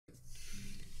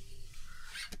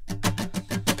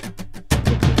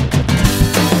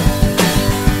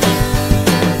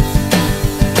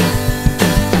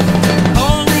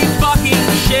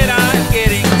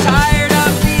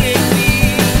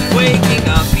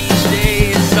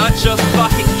such a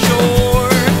fucking chore.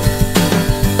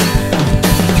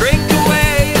 Drink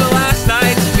away the last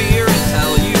night's beer and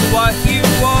tell you what you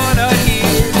wanna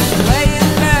hear. Lay in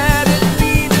bed and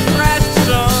be depressed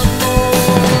some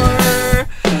more.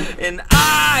 And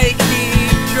I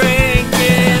keep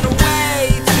drinking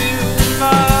way too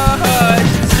much,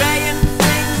 saying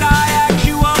things I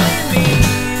actually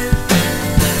mean.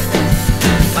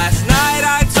 Last night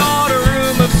I told a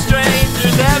room of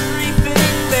strangers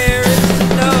everything there is to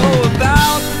know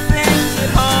about the things that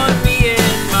haunt me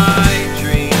in my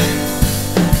dreams.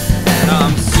 And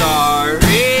I'm sorry,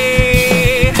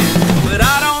 but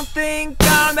I don't think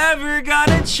I'm ever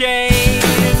gonna change.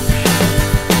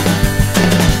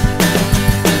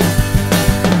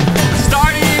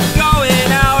 Started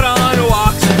going out on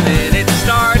walks and then it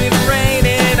started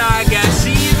raining. I guess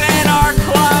even our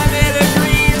climate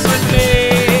agrees with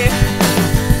me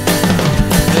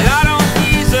that I don't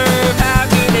deserve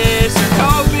happiness or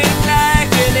coping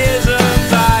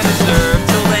mechanisms. I deserve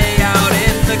to lay out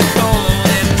in the cold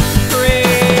and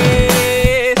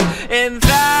breathe, and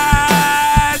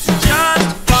that's just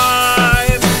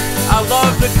fine. I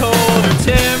love the colder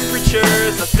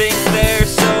temperatures, I think they're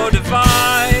so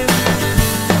divine.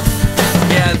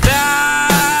 Yeah,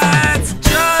 that's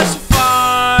just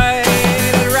fine.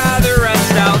 I'd rather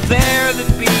rest out there than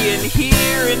be in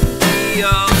here and be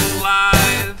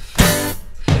alive.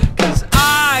 'Cause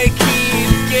I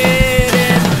keep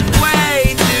getting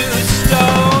way too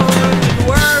stoned and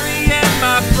worrying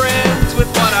my friends with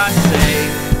what I say.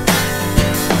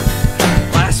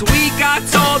 Last week I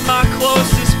told my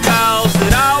closest pals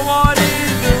that I wanted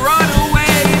to run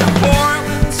away to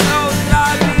Portland so that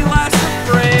I'd be less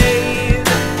afraid.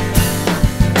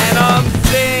 And I'm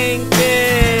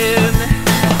thinking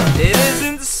it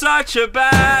isn't such a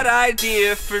bad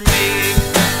idea for me.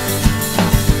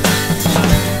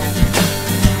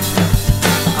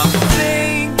 I'm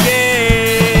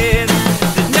thinking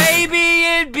that maybe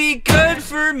it'd be good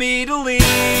for me to leave.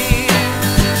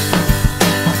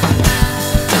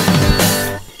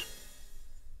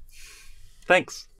 Thanks.